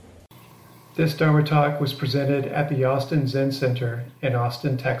This Dharma talk was presented at the Austin Zen Center in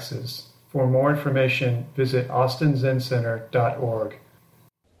Austin, Texas. For more information, visit austinzencenter.org.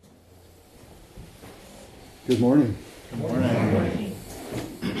 Good morning. Good morning.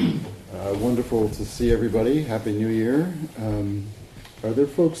 Wonderful to see everybody. Happy New Year. Are there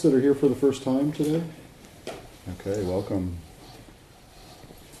folks that are here for the first time today? Okay, welcome.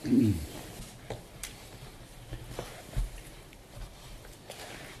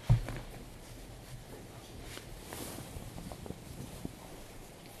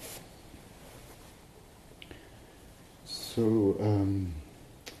 So,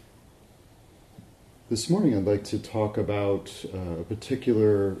 this morning I'd like to talk about a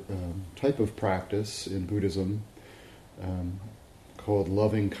particular type of practice in Buddhism called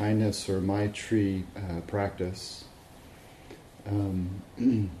loving kindness or Maitri practice. And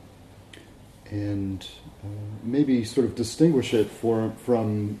maybe sort of distinguish it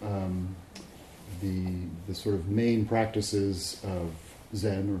from the sort of main practices of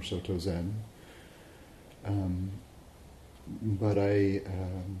Zen or Soto Zen. But I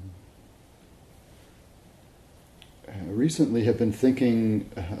recently have been thinking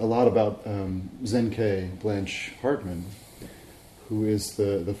a lot about Zenkei Blanche Hartman, who is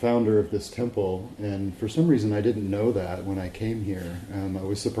the founder of this temple, and for some reason I didn't know that when I came here. I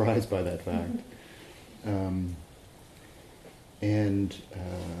was surprised by that fact.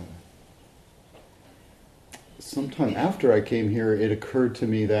 Sometime after I came here, it occurred to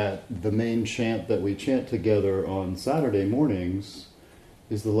me that the main chant that we chant together on Saturday mornings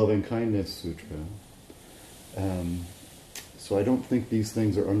is the Loving Kindness Sutra. So I don't think these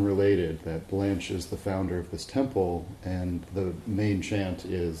things are unrelated, that Blanche is the founder of this temple and the main chant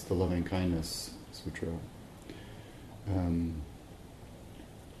is the Loving Kindness Sutra.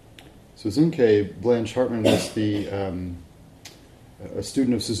 So Zenkei Blanche Hartman was a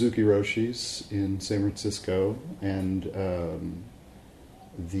student of Suzuki Roshi's in San Francisco, and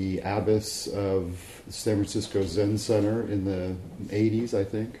the abbess of the San Francisco Zen Center in the 80s, I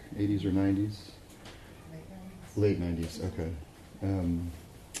think, 80s or 90s? Late 90s, okay.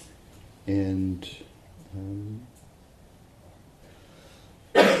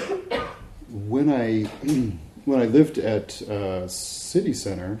 When I lived at City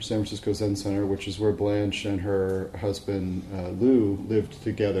Center, San Francisco Zen Center, which is where Blanche and her husband Lou lived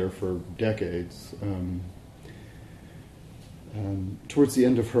together for decades, towards the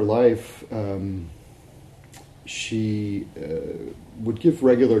end of her life, she would give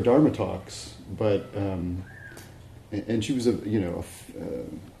regular Dharma talks, but and she was a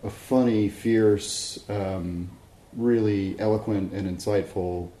funny, fierce, really eloquent and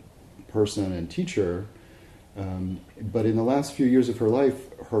insightful person and teacher. But in the last few years of her life,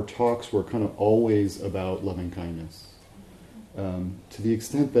 her talks were kind of always about loving kindness. To the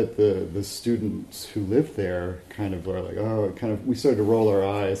extent that the students who lived there kind of were like, we started to roll our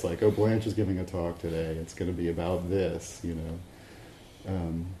eyes like, oh, Blanche is giving a talk today. It's going to be about this,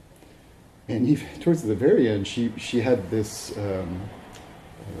 And even towards the very end, she had this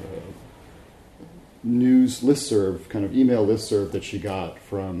news listserv, kind of email listserv that she got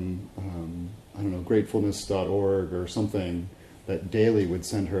from gratefulness.org or something that daily would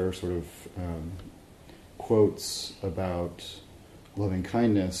send her sort of quotes about loving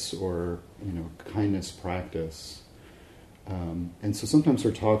kindness or, kindness practice. And so sometimes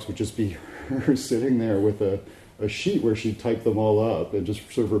her talks would just be her sitting there with a sheet where she'd type them all up and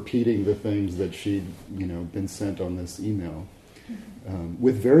just sort of repeating the things that she'd, been sent on this email.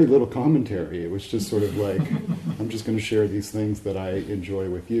 With very little commentary. It was just sort of like, I'm just going to share these things that I enjoy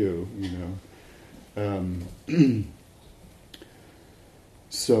with you,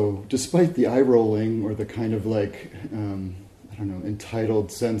 So, despite the eye-rolling or the kind of like,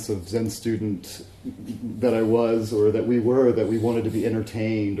 entitled sense of Zen student that I was or that we were, that we wanted to be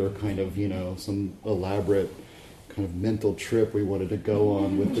entertained or kind of, some elaborate kind of mental trip we wanted to go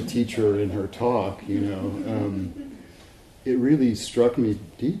on with the teacher in her talk, it really struck me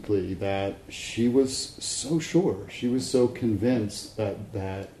deeply that she was so sure, she was so convinced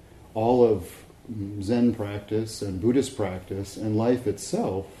that all of Zen practice and Buddhist practice and life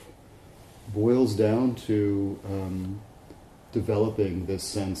itself boils down to developing this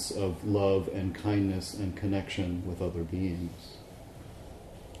sense of love and kindness and connection with other beings.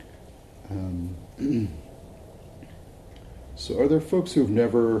 So are there folks who've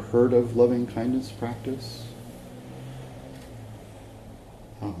never heard of loving kindness practice?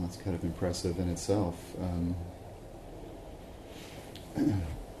 Oh, that's kind of impressive in itself.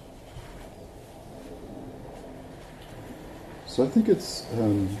 So I think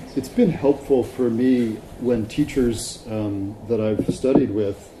it's been helpful for me when teachers that I've studied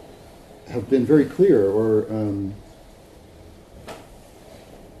with have been very clear or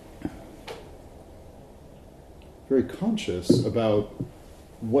very conscious about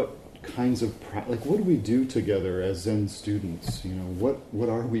what kinds of what do we do together as Zen students? What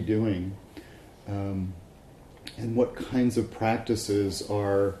are we doing, and what kinds of practices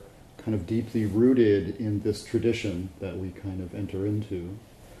are kind of deeply rooted in this tradition that we kind of enter into.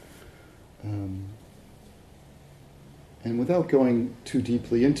 And without going too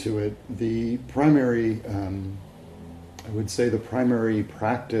deeply into it, the primary, I would say the primary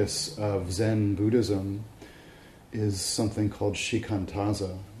practice of Zen Buddhism is something called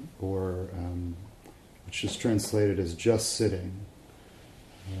shikantaza, or which is translated as just sitting,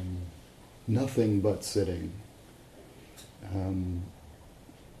 nothing but sitting.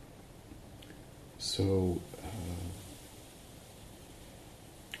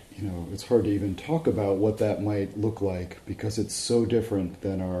 It's hard to even talk about what that might look like because it's so different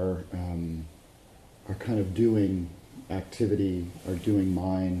than our kind of doing activity, our doing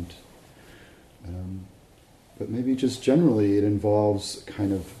mind. But maybe just generally it involves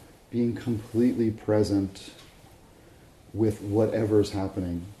kind of being completely present with whatever's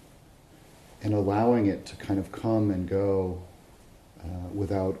happening and allowing it to kind of come and go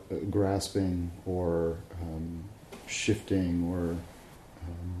without grasping or shifting or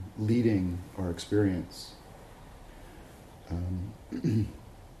leading our experience.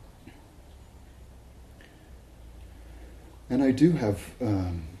 And I do have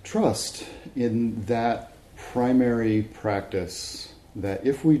trust in that primary practice, that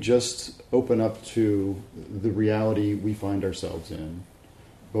if we just open up to the reality we find ourselves in,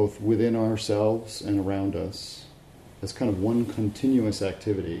 both within ourselves and around us, as kind of one continuous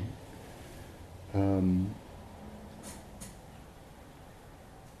activity,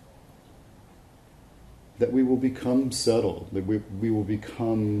 that we will become settled, that we will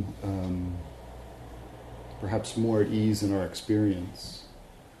become perhaps more at ease in our experience,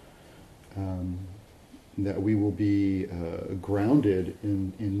 that we will be grounded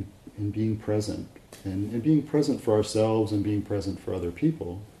in being present, and being present for ourselves and being present for other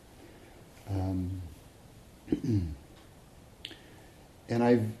people. And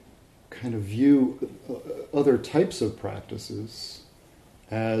I kind of view other types of practices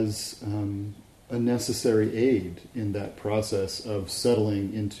as a necessary aid in that process of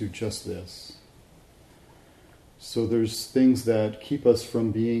settling into just this. So there's things that keep us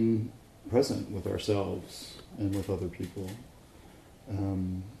from being present with ourselves and with other people.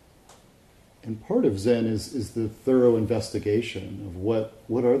 And part of Zen is the thorough investigation of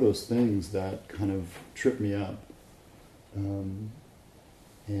what are those things that kind of trip me up.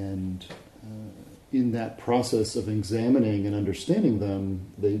 And in that process of examining and understanding them,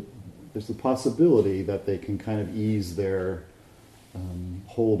 there's the possibility that they can kind of ease their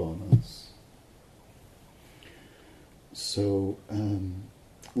hold on us. So,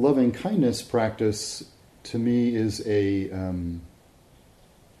 loving kindness practice to me is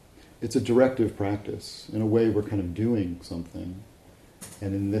it's a directive practice. In a way, we're kind of doing something,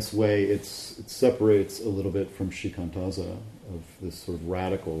 and in this way, it separates a little bit from shikantaza, of this sort of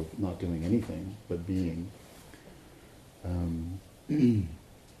radical not doing anything but being.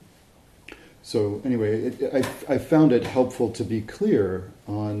 So anyway, I found it helpful to be clear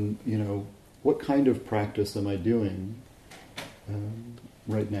on, what kind of practice am I doing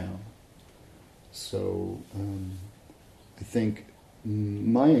right now? So I think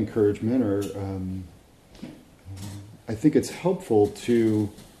my encouragement, or I think it's helpful to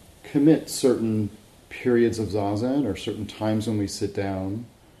commit certain periods of zazen or certain times when we sit down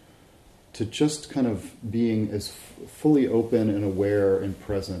to just kind of being as fully open and aware and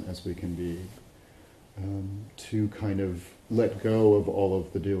present as we can be, to kind of let go of all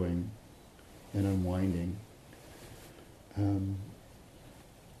of the doing and unwinding.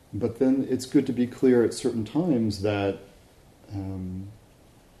 But then it's good to be clear at certain times that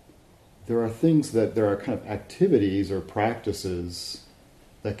there are kind of activities or practices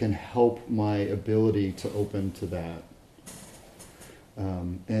that can help my ability to open to that.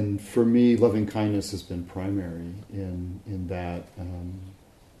 And for me, loving kindness has been primary in that.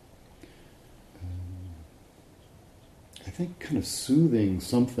 I think kind of soothing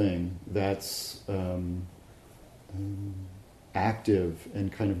something that's active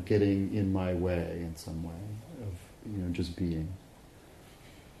and kind of getting in my way in some way of just being.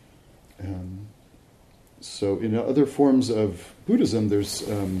 So in other forms of Buddhism, there's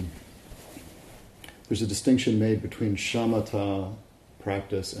a distinction made between shamatha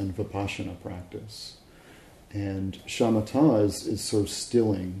practice and vipassana practice. And shamatha is sort of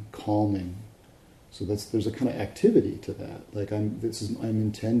stilling, calming, So there's a kind of activity to that. Like I'm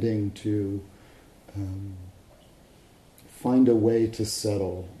intending to find a way to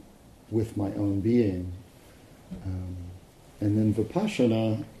settle with my own being. And then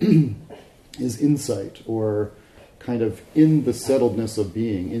vipassana is insight, or kind of in the settledness of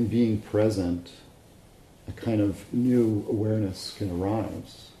being, in being present, a kind of new awareness can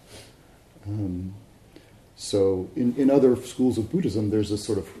arise. So in other schools of Buddhism, there's a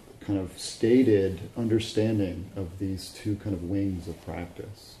sort of kind of stated understanding of these two kind of wings of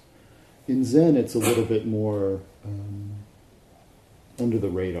practice. In Zen, it's a little bit more under the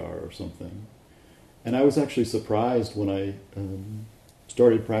radar or something. And I was actually surprised when I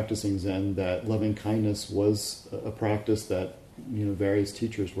started practicing Zen that loving kindness was a practice that various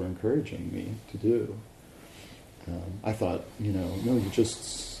teachers were encouraging me to do. I thought, no, you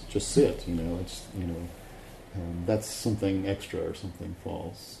just sit. It's that's something extra or something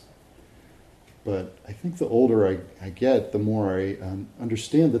false. But I think the older I get, the more I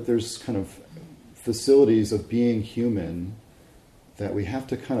understand that there's kind of facilities of being human that we have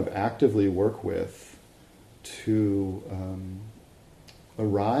to kind of actively work with to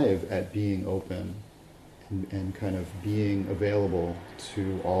arrive at being open and kind of being available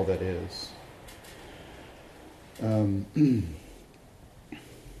to all that is.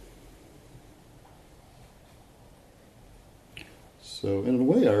 So in a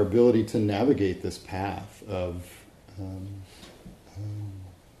way, our ability to navigate this path of kind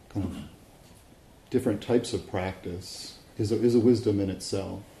of different types of practice is a wisdom in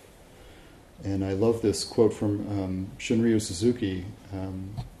itself. And I love this quote from Shunryu Suzuki.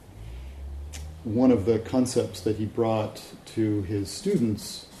 One of the concepts that he brought to his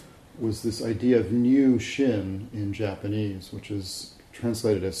students was this idea of nyu shin in Japanese, which is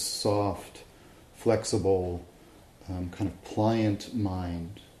translated as soft, flexible, kind of pliant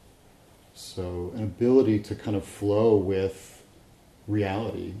mind. So an ability to kind of flow with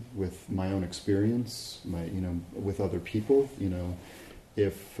reality, with my own experience, with other people.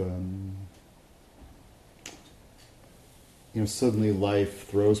 If suddenly life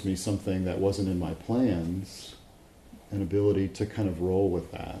throws me something that wasn't in my plans, an ability to kind of roll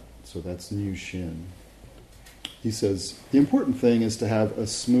with that. So that's nyu shin. He says, the important thing is to have a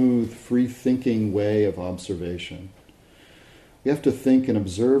smooth, free-thinking way of observation. We have to think and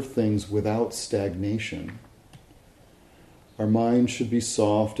observe things without stagnation. Our mind should be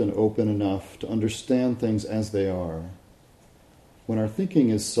soft and open enough to understand things as they are. When our thinking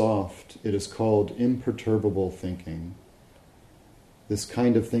is soft, it is called imperturbable thinking. This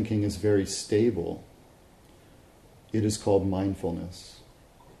kind of thinking is very stable. It is called mindfulness.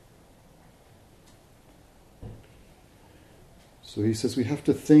 So he says we have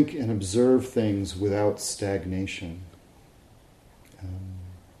to think and observe things without stagnation.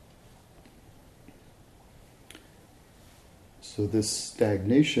 So this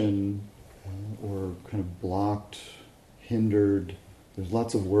stagnation, or kind of blocked, hindered, there's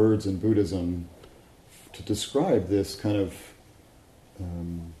lots of words in Buddhism to describe this kind of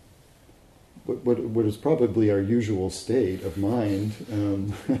what is probably our usual state of mind,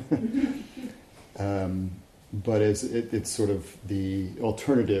 but it's sort of the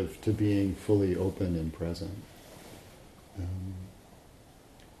alternative to being fully open and present.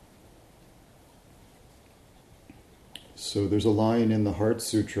 So there's a line in the Heart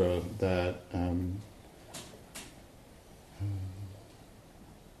Sutra that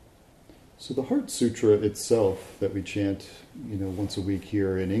so the Heart Sutra itself that we chant, once a week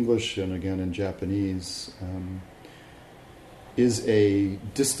here in English and again in Japanese, is a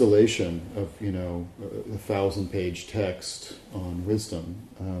distillation of, a 1,000-page text on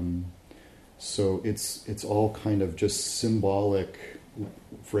wisdom. So it's all kind of just symbolic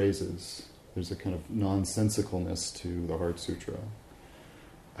phrases. There's a kind of nonsensicalness to the Heart Sutra.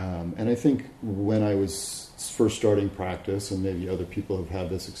 And I think when I was first starting practice, and maybe other people have had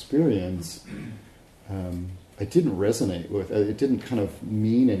this experience, I didn't resonate with it. It didn't kind of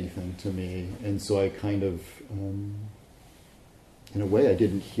mean anything to me. And so I kind of, in a way, I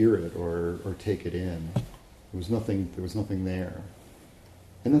didn't hear it or take it in. There was nothing there.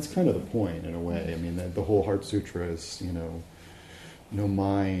 And that's kind of the point, in a way. I mean, the whole Heart Sutra is, no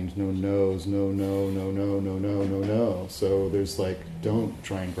mind, no nose, no. So there's don't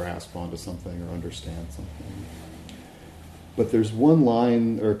try and grasp onto something or understand something. But there's one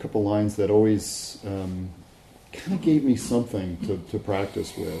line or a couple lines that always kind of gave me something to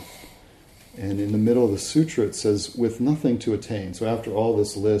practice with. And in the middle of the sutra it says, with nothing to attain. So after all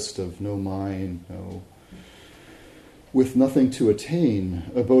this list of no mind, with nothing to attain,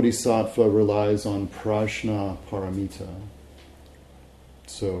 a bodhisattva relies on prajna paramita.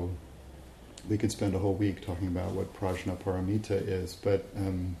 So we could spend a whole week talking about what prajnaparamita is, but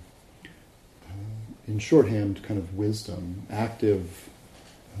in shorthand, kind of wisdom, active,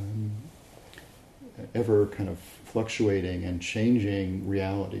 ever kind of fluctuating and changing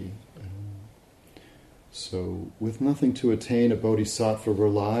reality. So, with nothing to attain, a bodhisattva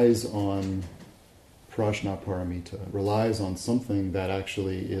relies on prajnaparamita, relies on something that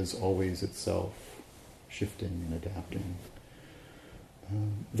actually is always itself, shifting and adapting.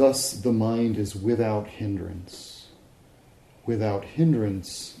 Thus, the mind is without hindrance. Without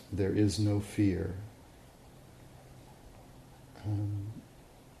hindrance, there is no fear.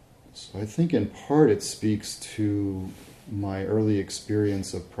 So I think in part it speaks to my early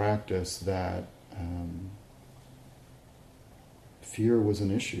experience of practice that fear was an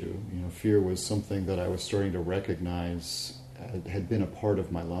issue. Fear was something that I was starting to recognize had been a part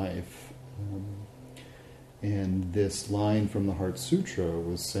of my life. And this line from the Heart Sutra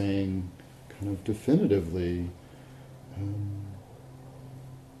was saying kind of definitively,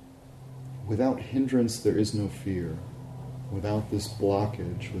 without hindrance there is no fear. Without this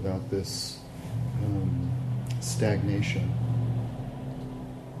blockage, without this stagnation.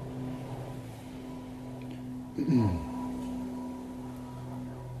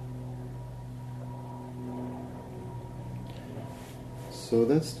 So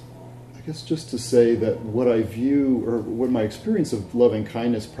that's, I guess, just to say that what I view, or what my experience of loving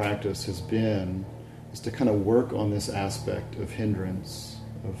kindness practice has been, is to kind of work on this aspect of hindrance,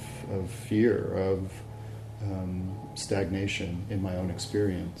 of fear, of stagnation in my own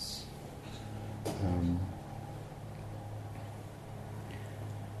experience.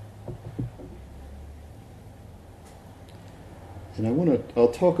 And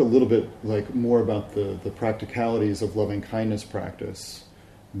I'll talk a little bit more about the practicalities of loving kindness practice,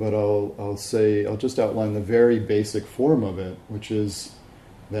 but I'll just outline the very basic form of it, which is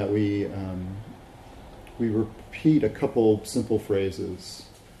that we repeat a couple simple phrases.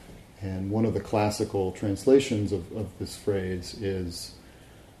 And one of the classical translations of this phrase is,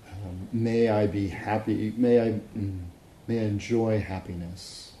 may I be happy, may I enjoy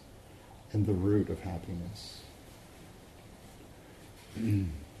happiness and the root of happiness.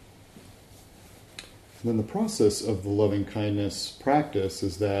 And then the process of the loving kindness practice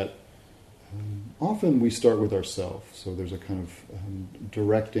is that often we start with ourselves. So there's a kind of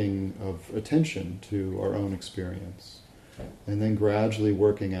directing of attention to our own experience. And then gradually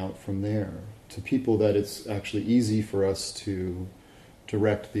working out from there to people that it's actually easy for us to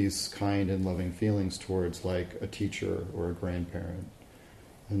direct these kind and loving feelings towards, like a teacher or a grandparent,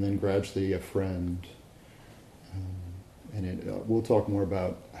 and then gradually a friend. And we'll talk more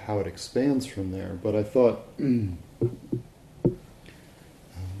about how it expands from there. But I thought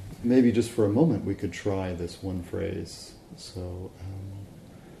maybe just for a moment we could try this one phrase. So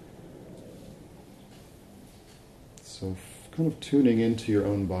kind of tuning into your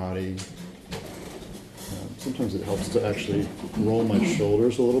own body. Sometimes it helps to actually roll my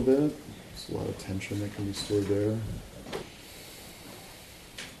shoulders a little bit. There's a lot of tension that can be stored there.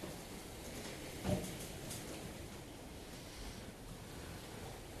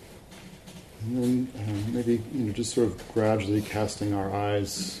 And then maybe just sort of gradually casting our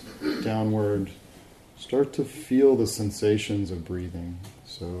eyes downward, start to feel the sensations of breathing.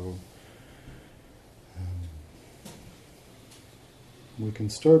 So we can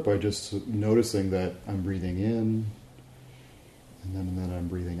start by just noticing that I'm breathing in, and then I'm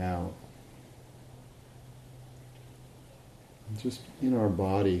breathing out. And just in our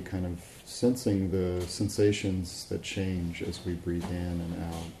body, kind of sensing the sensations that change as we breathe in and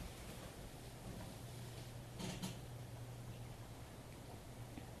out.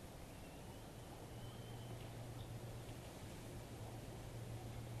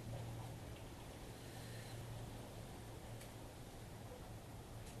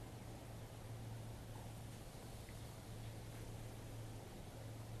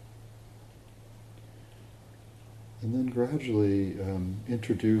 And then gradually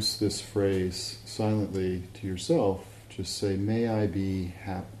introduce this phrase silently to yourself. Just say, may I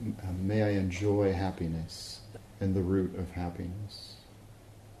enjoy happiness and the root of happiness.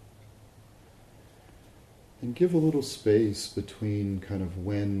 And give a little space between kind of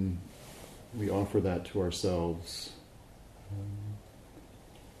when we offer that to ourselves.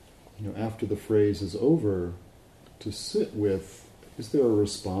 After the phrase is over, to sit with, is there a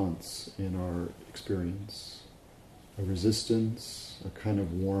response in our experience? A resistance, a kind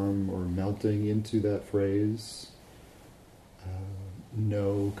of warm or melting into that phrase,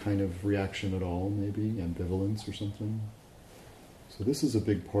 no kind of reaction at all, maybe ambivalence or something. So this is a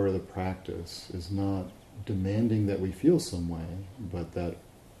big part of the practice, is not demanding that we feel some way, but that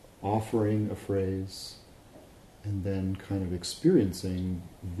offering a phrase and then kind of experiencing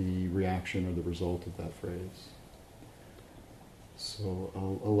the reaction or the result of that phrase. So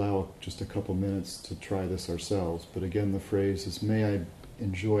I'll allow just a couple minutes to try this ourselves. But again, the phrase is, may I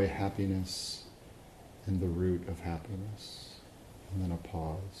enjoy happiness and the root of happiness. And then a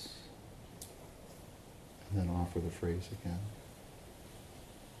pause. And then offer the phrase again.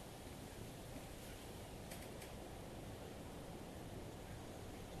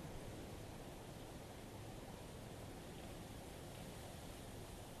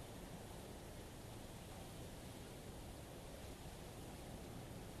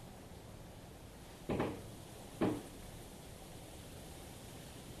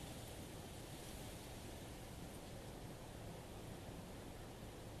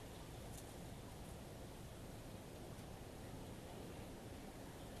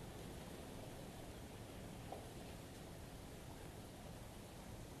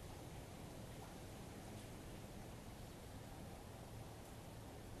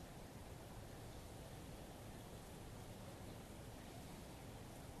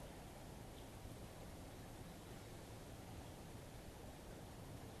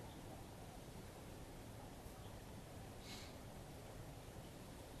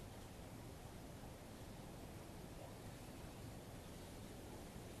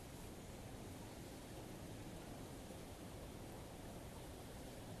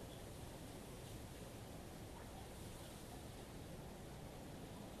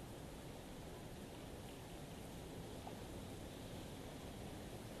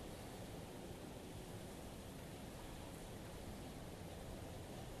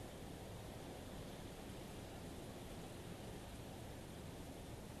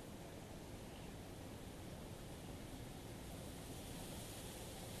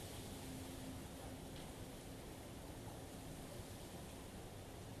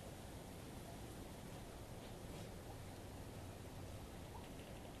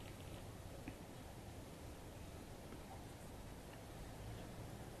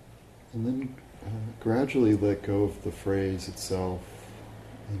 And then gradually let go of the phrase itself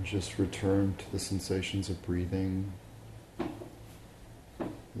and just return to the sensations of breathing,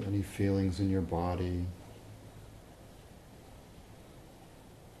 any feelings in your body.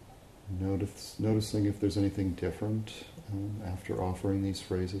 Noticing if there's anything different after offering these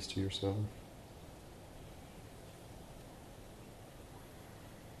phrases to yourself.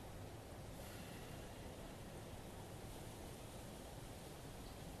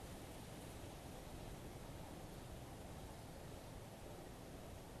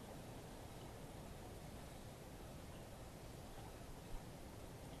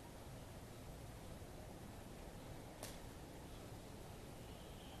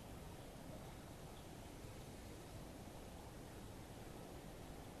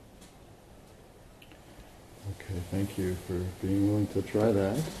 Okay, thank you for being willing to try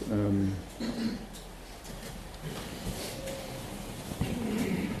that.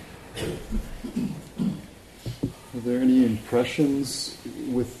 Are there any impressions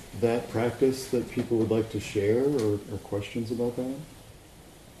with that practice that people would like to share, or questions about that?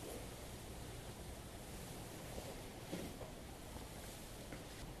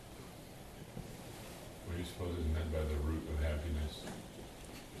 What do you suppose is meant by the root of happiness?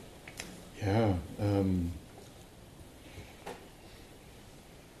 Yeah.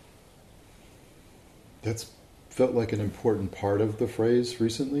 That's felt like an important part of the phrase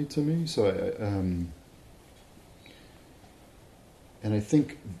recently to me. So and I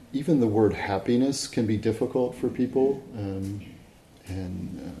think even the word happiness can be difficult for people,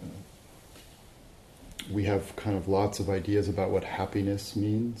 we have kind of lots of ideas about what happiness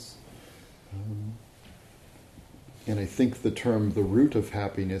means. And I think the term, the root of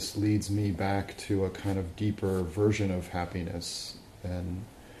happiness, leads me back to a kind of deeper version of happiness than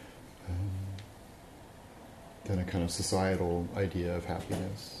a kind of societal idea of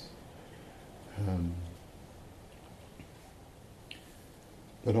happiness.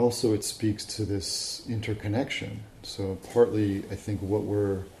 But also it speaks to this interconnection. So partly I think what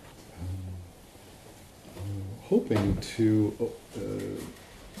we're hoping to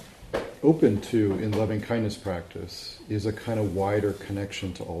open to in loving kindness practice is a kind of wider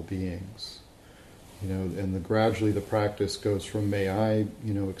connection to all beings. And gradually the practice goes from may I,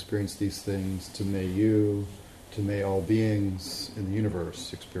 experience these things, to may you, to may all beings in the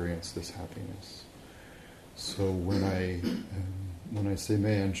universe experience this happiness. So when I say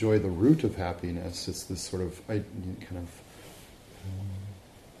may I enjoy the root of happiness, it's this sort of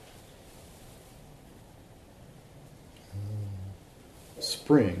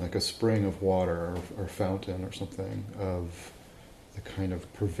spring, like a spring of water or fountain or something of the kind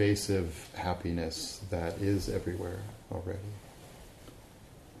of pervasive happiness that is everywhere already.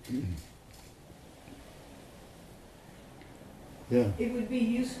 Yeah. It would be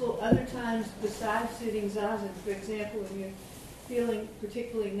useful other times besides sitting zazen. For example, when you're feeling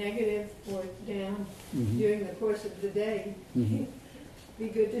particularly negative or down during the course of the day, be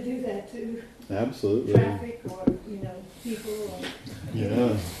good to do that too. Absolutely. Traffic or, people or...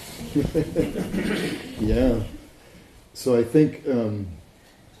 Yeah. Yeah. So I think,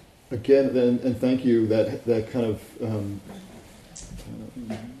 again, and thank you, that kind of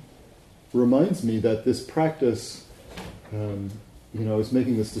reminds me that this practice, I was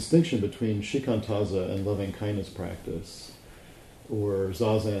making this distinction between shikantaza and loving kindness practice, or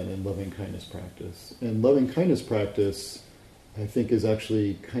zazen and loving kindness practice. And loving kindness practice, I think, is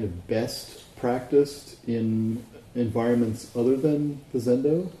actually kind of best practiced in environments other than the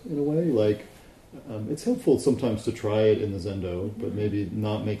Zendo, in a way. Like, it's helpful sometimes to try it in the Zendo, but maybe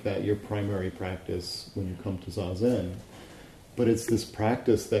not make that your primary practice when you come to zazen. But it's this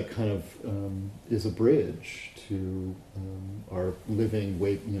practice that kind of is a bridge to our living,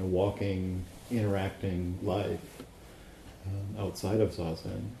 walking, interacting life outside of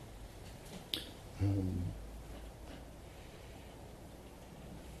zazen.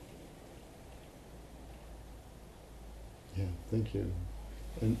 Yeah, thank you.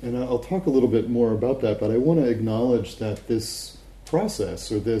 And I'll talk a little bit more about that, but I want to acknowledge that this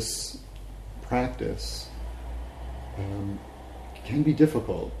process or this practice can be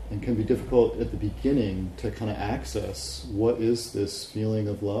difficult, and can be difficult at the beginning to kind of access what is this feeling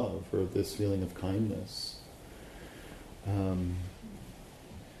of love or this feeling of kindness.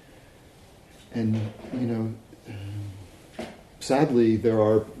 Sadly, there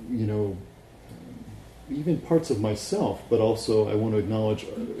are, even parts of myself, but also I want to acknowledge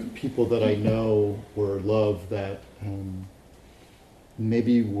people that I know or love that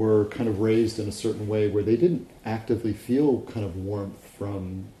maybe were kind of raised in a certain way where they didn't actively feel kind of warmth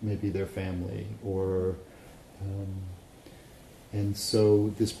from maybe their family, or and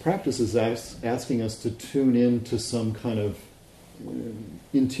so this practice is asking us to tune into some kind of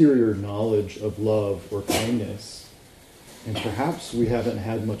interior knowledge of love or kindness, and perhaps we haven't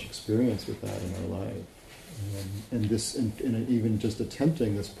had much experience with that in our life. And even just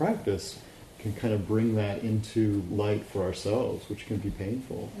attempting this practice can kind of bring that into light for ourselves, which can be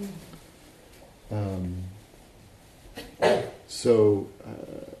painful. So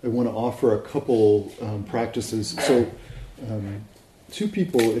I want to offer a couple practices. So two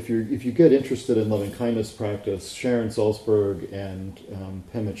people, if you get interested in loving kindness practice, Sharon Salzberg and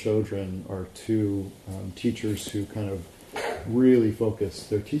Pema Chodron are two teachers who kind of really focus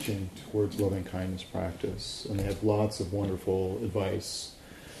their teaching towards loving kindness practice, and they have lots of wonderful advice.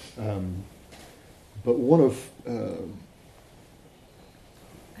 But one of I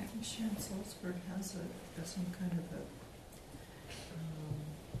think Sharon Salzberg has some kind of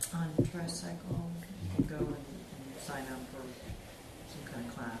on tricycle. You can go and sign up for some kind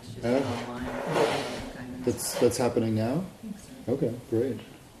of class, just online. That's happening now? I think so. Okay, great.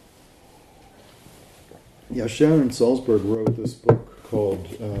 Yeah, Sharon Salzberg wrote this book called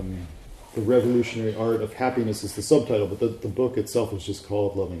The Revolutionary Art of Happiness is the subtitle, but the book itself is just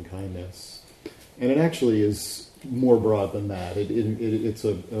called Loving Kindness. And it actually is more broad than that. It's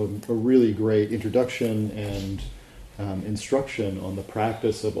a really great introduction and instruction on the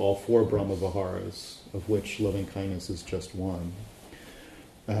practice of all four Brahma Viharas, of which loving kindness is just one.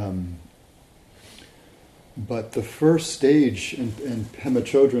 But the first stage, and Pema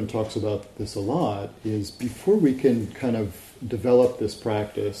Chodron talks about this a lot, is before we can kind of develop this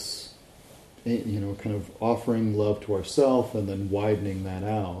practice, kind of offering love to ourselves and then widening that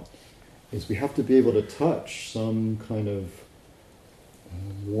out, is we have to be able to touch some kind of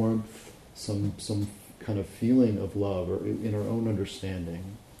warmth, some kind of feeling of love, or in our own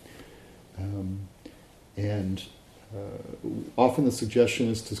understanding. Often the suggestion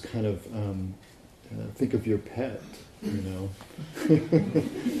is to kind of think of your pet,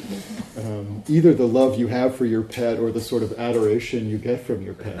 either the love you have for your pet or the sort of adoration you get from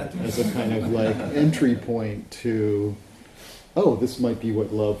your pet as a kind of like entry point to, oh, this might be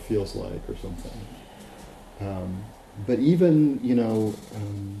what love feels like or something. But even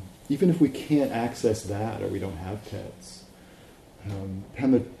if we can't access that or we don't have pets,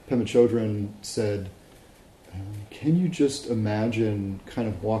 Pema Chodron said, can you just imagine kind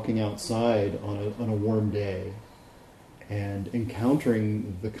of walking outside on a warm day and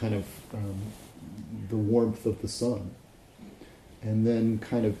encountering the kind of the warmth of the sun, and then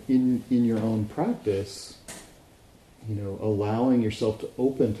kind of in your own practice, allowing yourself to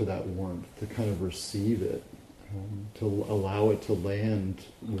open to that warmth, to kind of receive it, to allow it to land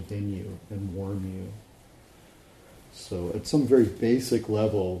within you and warm you. So at some very basic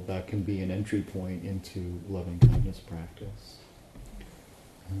level, that can be an entry point into loving kindness practice.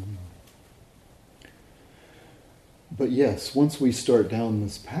 But yes, once we start down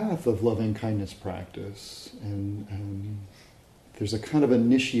this path of loving kindness practice, and there's a kind of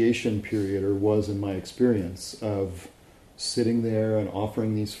initiation period, or was in my experience, of sitting there and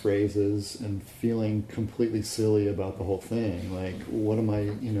offering these phrases and feeling completely silly about the whole thing. Like, what am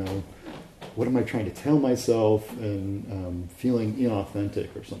I trying to tell myself, and feeling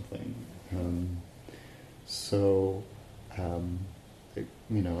inauthentic or something.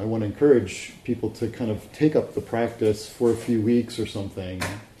 I want to encourage people to kind of take up the practice for a few weeks or something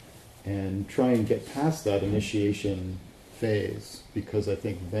and try and get past that initiation phase, because I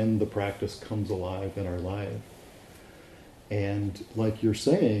think then the practice comes alive in our life. And like you're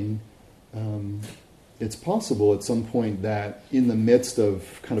saying, it's possible at some point that in the midst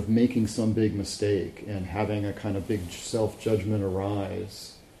of kind of making some big mistake and having a kind of big self-judgment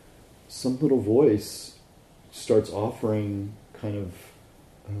arise, some little voice starts offering kind of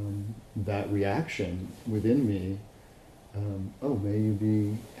that reaction within me. May you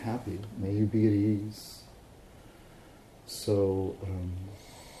be happy, may you be at ease. So,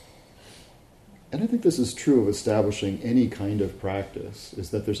 and I think this is true of establishing any kind of practice, is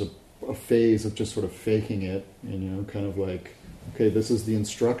that there's a phase of just sort of faking it, kind of like, okay, this is the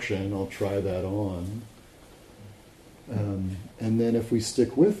instruction, I'll try that on. And then if we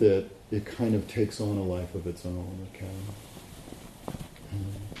stick with it, it kind of takes on a life of its own.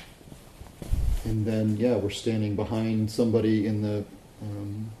 And then, we're standing behind somebody in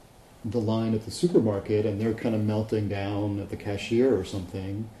the line at the supermarket, and they're kind of melting down at the cashier or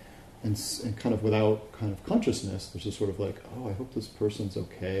something, and kind of without kind of consciousness, there's a sort of like, oh, I hope this person's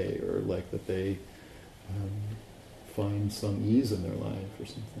okay, or like that they find some ease in their life or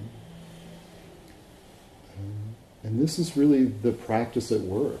something. And this is really the practice at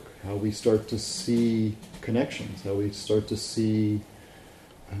work, how we start to see connections, how we start to see...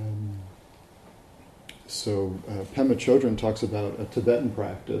 Pema Chodron talks about a Tibetan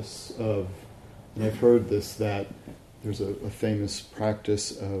practice of, and I've heard this, that there's a famous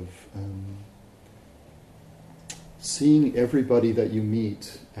practice of seeing everybody that you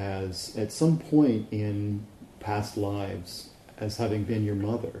meet as, at some point in past lives, as having been your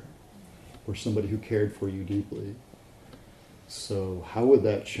mother, or somebody who cared for you deeply. So how would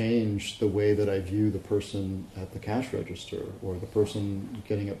that change the way that I view the person at the cash register, or the person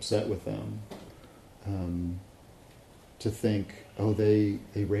getting upset with them? To think, oh, they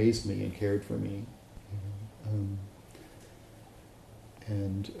raised me and cared for me.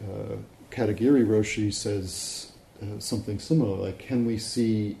 Katagiri Roshi says something similar, like, can we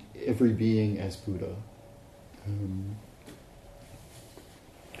see every being as Buddha?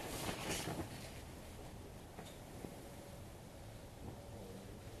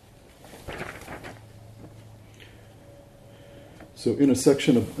 So in a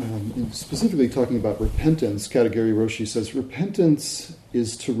section of specifically talking about repentance, Katagiri Roshi says, repentance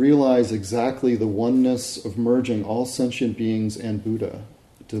is to realize exactly the oneness of merging all sentient beings and Buddha,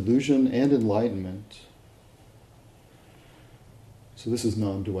 delusion and enlightenment. So this is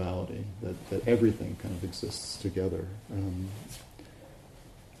non-duality, that everything kind of exists together.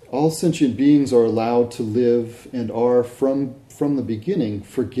 All sentient beings are allowed to live and are from the beginning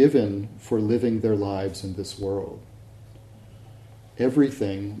forgiven for living their lives in this world.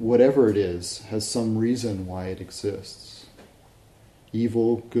 Everything, whatever it is, has some reason why it exists.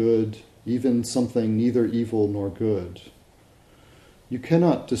 Evil, good, even something neither evil nor good. You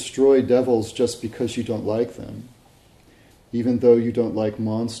cannot destroy devils just because you don't like them. Even though you don't like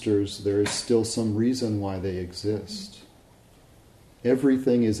monsters, there is still some reason why they exist.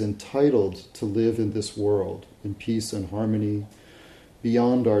 Everything is entitled to live in this world in peace and harmony,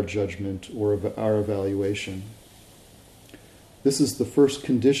 beyond our judgment or our evaluation. This is the first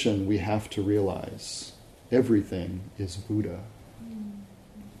condition we have to realize. Everything is Buddha.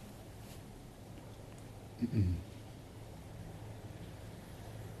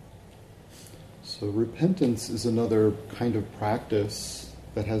 So repentance is another kind of practice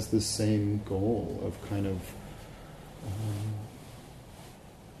that has this same goal of kind of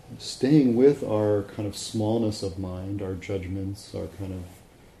staying with our kind of smallness of mind, our judgments, our kind of,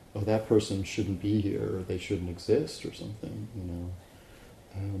 oh, that person shouldn't be here, or they shouldn't exist, or something,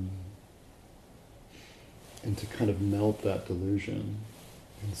 and to kind of melt that delusion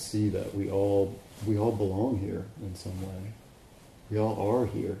and see that we all belong here in some way. We all are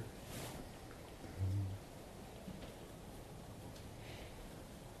here.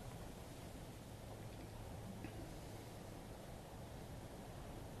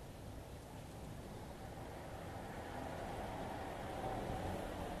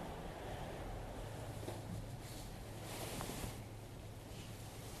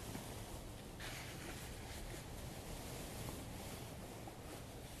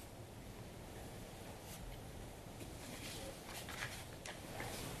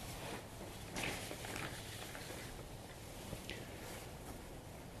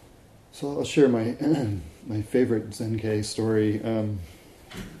 So I'll share my my favorite Zen-kei story.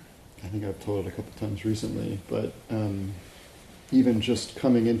 I think I've told it a couple times recently, but even just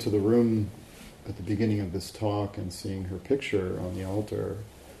coming into the room at the beginning of this talk and seeing her picture on the altar,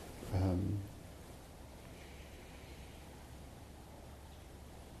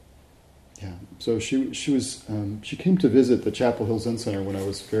 so she came to visit the Chapel Hill Zen Center when I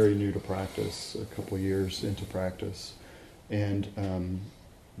was very new to practice, a couple years into practice, and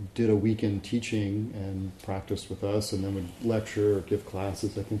did a weekend teaching and practiced with us, and then would lecture or give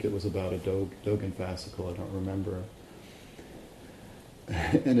classes. I think it was about a Dogen fascicle, I don't remember.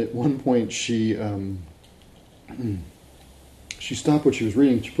 And at one point she stopped what she was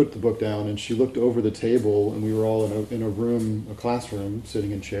reading, she put the book down, and she looked over the table, and we were all in a room, a classroom, sitting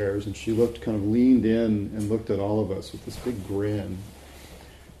in chairs, and she looked, kind of leaned in and looked at all of us with this big grin.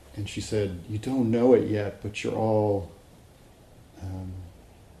 And she said, "You don't know it yet, but you're all..."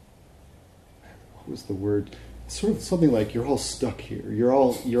 what was the word? Sort of something like, "You're all stuck here. You're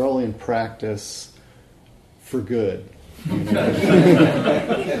all in practice for good." You know?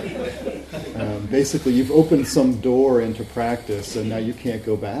 Basically, you've opened some door into practice, and now you can't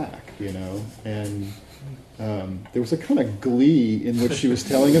go back. You know, and there was a kind of glee in which she was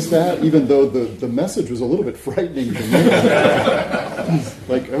telling us that, even though the message was a little bit frightening to me.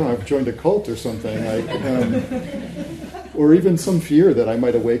 Like, oh, I've joined a cult or something. Or even some fear that I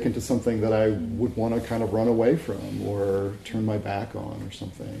might awaken to something that I would want to kind of run away from or turn my back on or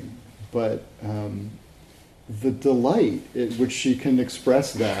something. But the delight at which she can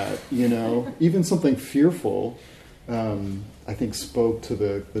express that, you know, even something fearful, I think spoke to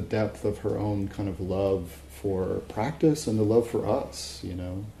the depth of her own kind of love for practice and the love for us, you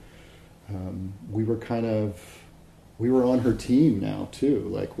know. We were on her team now too.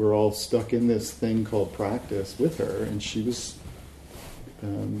 Like, we're all stuck in this thing called practice with her, and she was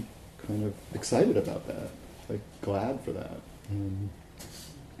kind of excited about that, like glad for that.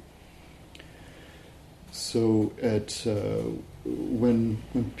 So when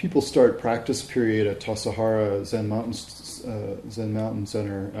people start practice period at Tassajara Zen Mountain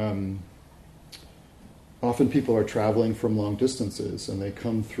Center, often people are traveling from long distances, and they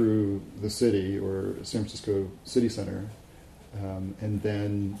come through the city or San Francisco City Center. And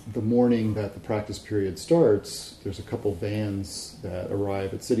then the morning that the practice period starts, there's a couple vans that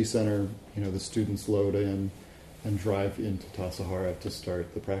arrive at City Center. You know, the students load in and drive into Tassajara to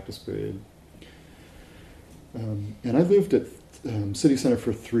start the practice period. And I lived at City Center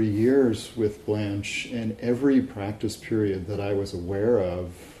for 3 years with Blanche, and every practice period that I was aware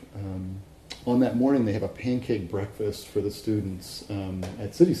of, on that morning they have a pancake breakfast for the students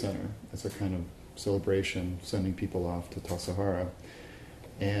at City Center as a kind of celebration, sending people off to Tassajara.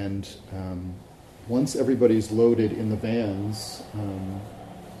 And once everybody's loaded in the vans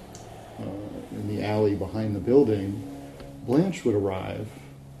in the alley behind the building, Blanche would arrive,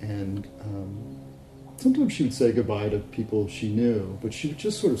 and sometimes she would say goodbye to people she knew, but she would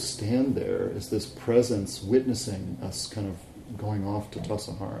just sort of stand there as this presence witnessing us kind of going off to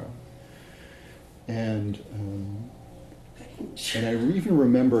Tassajara. And I even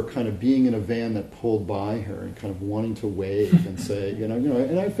remember kind of being in a van that pulled by her and kind of wanting to wave and say, you know,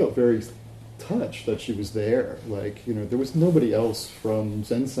 and I felt very touched that she was there. Like, you know, there was nobody else from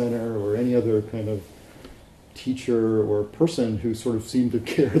Zen Center or any other kind of teacher or person who sort of seemed to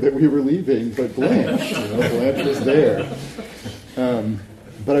care that we were leaving, but Blanche, you know, Blanche was there.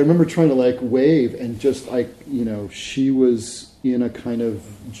 But I remember trying to like wave, and just like, you know, she was in a kind of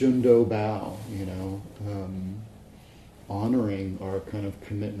jundo bow, you know, honoring our kind of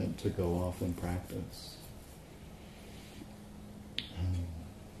commitment to go off and practice.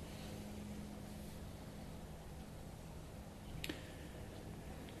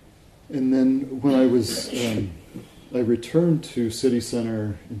 And then when I was, I returned to City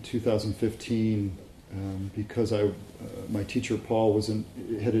Center in 2015 because my teacher Paul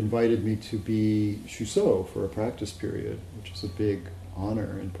had invited me to be Shuso for a practice period, which is a big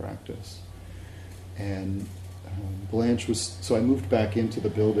honor in practice. And Blanche was, so I moved back into the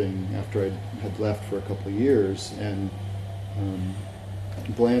building after I had left for a couple of years, and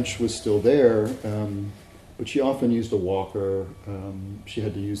Blanche was still there, but she often used a walker. She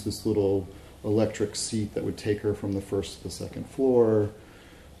had to use this little electric seat that would take her from the first to the second floor.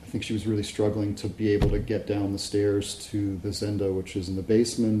 I think she was really struggling to be able to get down the stairs to the Zendo, which is in the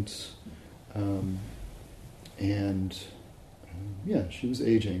basement. Yeah, she was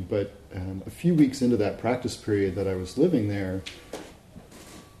aging. But a few weeks into that practice period that I was living there,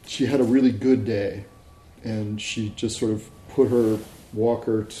 she had a really good day. And she just sort of put her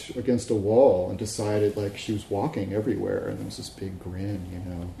walker against a wall and decided like she was walking everywhere. And there was this big grin, you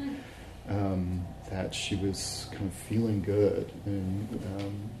know. that she was kind of feeling good,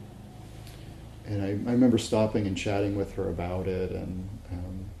 and I remember stopping and chatting with her about it, and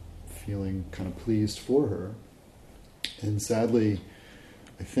feeling kind of pleased for her. And sadly,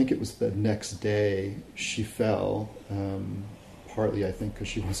 I think it was the next day she fell, partly I think because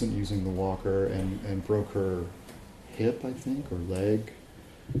she wasn't using the walker, and broke her hip, I think, or leg,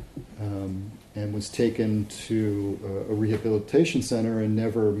 and was taken to a rehabilitation center and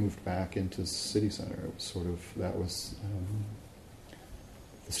never moved back into city center. It was sort of, that was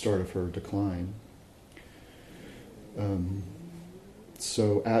the start of her decline.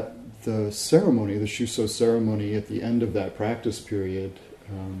 So at the ceremony, the Shuso ceremony, at the end of that practice period,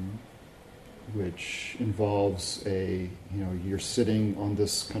 which involves you're sitting on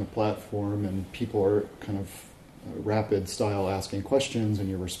this kind of platform and people are kind of rapid style asking questions and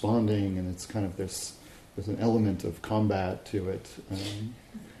you're responding, and it's kind of there's an element of combat to it.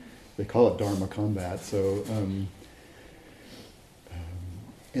 They call it Dharma combat. So,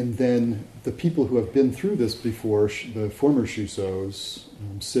 and then the people who have been through this before, the former Shusos,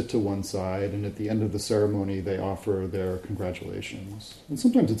 sit to one side, and at the end of the ceremony they offer their congratulations. And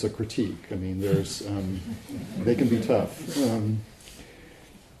sometimes it's a critique. I mean, there's they can be tough.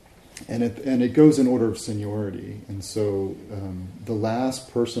 And it goes in order of seniority. And so the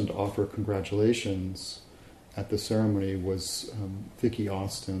last person to offer congratulations at the ceremony was Vicki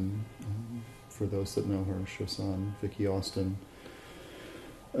Austin. For those that know her, Shosan, Vicki Austin.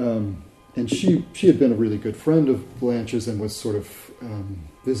 And she had been a really good friend of Blanche's and was sort of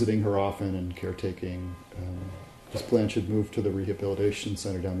visiting her often and caretaking. Because Blanche had moved to the rehabilitation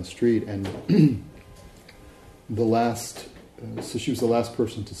center down the street, and so she was the last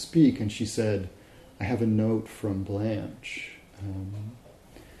person to speak, and she said, "I have a note from Blanche."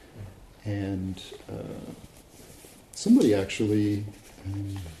 And somebody actually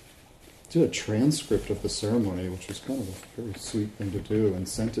did a transcript of the ceremony, which was kind of a very sweet thing to do, and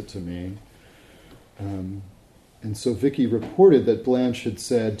sent it to me. And so Vicki reported that Blanche had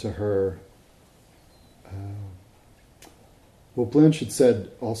said to her, Blanche had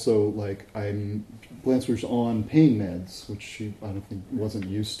said also, like, Blanche was on pain meds, which she, I don't think, wasn't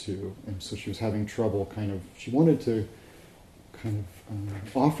used to, and so she was having trouble she wanted to kind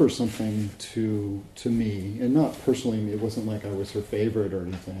of offer something to me, and not personally, it wasn't like I was her favorite or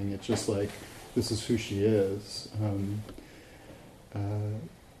anything, it's just like, this is who she is.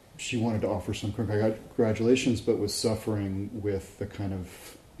 She wanted to offer some congratulations, but was suffering with the kind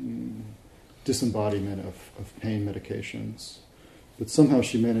of disembodiment of pain medications. But somehow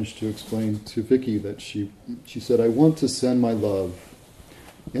she managed to explain to Vicki that she said, "I want to send my love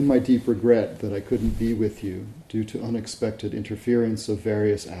and my deep regret that I couldn't be with you due to unexpected interference of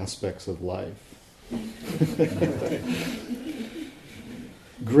various aspects of life."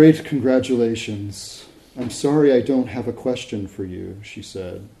 "Great congratulations. I'm sorry I don't have a question for you," she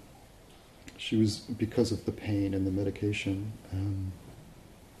said. She was, because of the pain and the medication.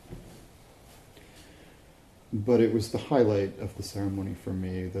 But it was the highlight of the ceremony for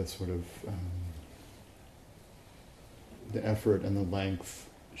me, the sort of the effort and the length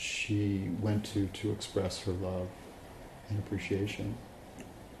she went to express her love and appreciation.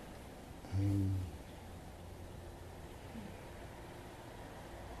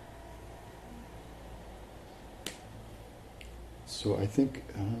 So I think,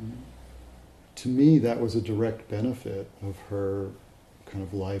 to me, that was a direct benefit of her kind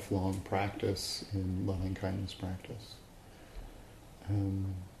of lifelong practice in loving-kindness practice.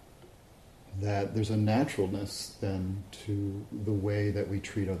 That there's a naturalness then to the way that we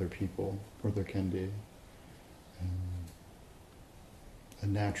treat other people, or there can be. A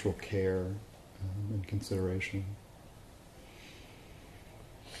natural care and consideration.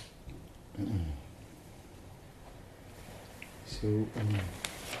 So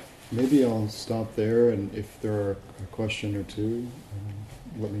maybe I'll stop there, and if there are a question or two,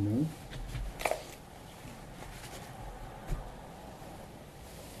 let me know.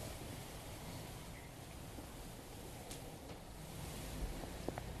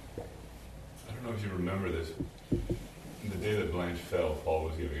 I don't know if you remember this. The day that Blanche fell, Paul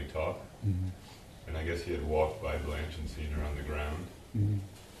was giving a talk, and I guess he had walked by Blanche and seen her on the ground, and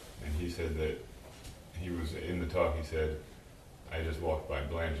he said that he was in the talk. He said, "I just walked by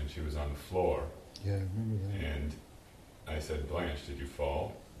Blanche and she was on the floor." Yeah, I remember that. And I said, "Blanche, did you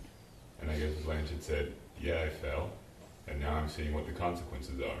fall?" And I guess Blanche had said, "Yeah, I fell. And now I'm seeing what the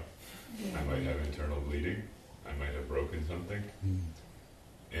consequences are. I might have internal bleeding. I might have broken something."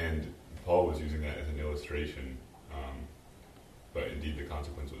 And Paul was using that as an illustration, but indeed the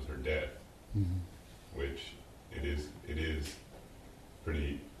consequence was her death, which it is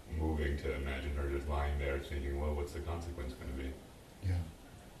pretty moving to imagine her just lying there thinking, well, what's the consequence going to be? Yeah.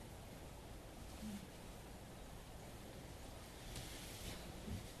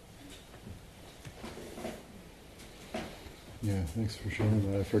 Yeah, thanks for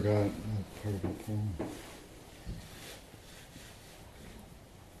sharing that. I forgot that part of the poem.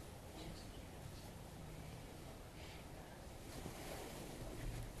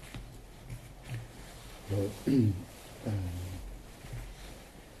 But,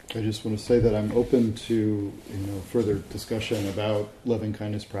 I just want to say that I'm open to further discussion about loving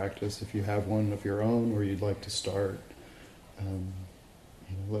kindness practice. If you have one of your own or you'd like to start,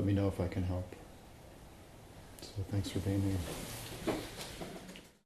 let me know if I can help. So thanks for being here.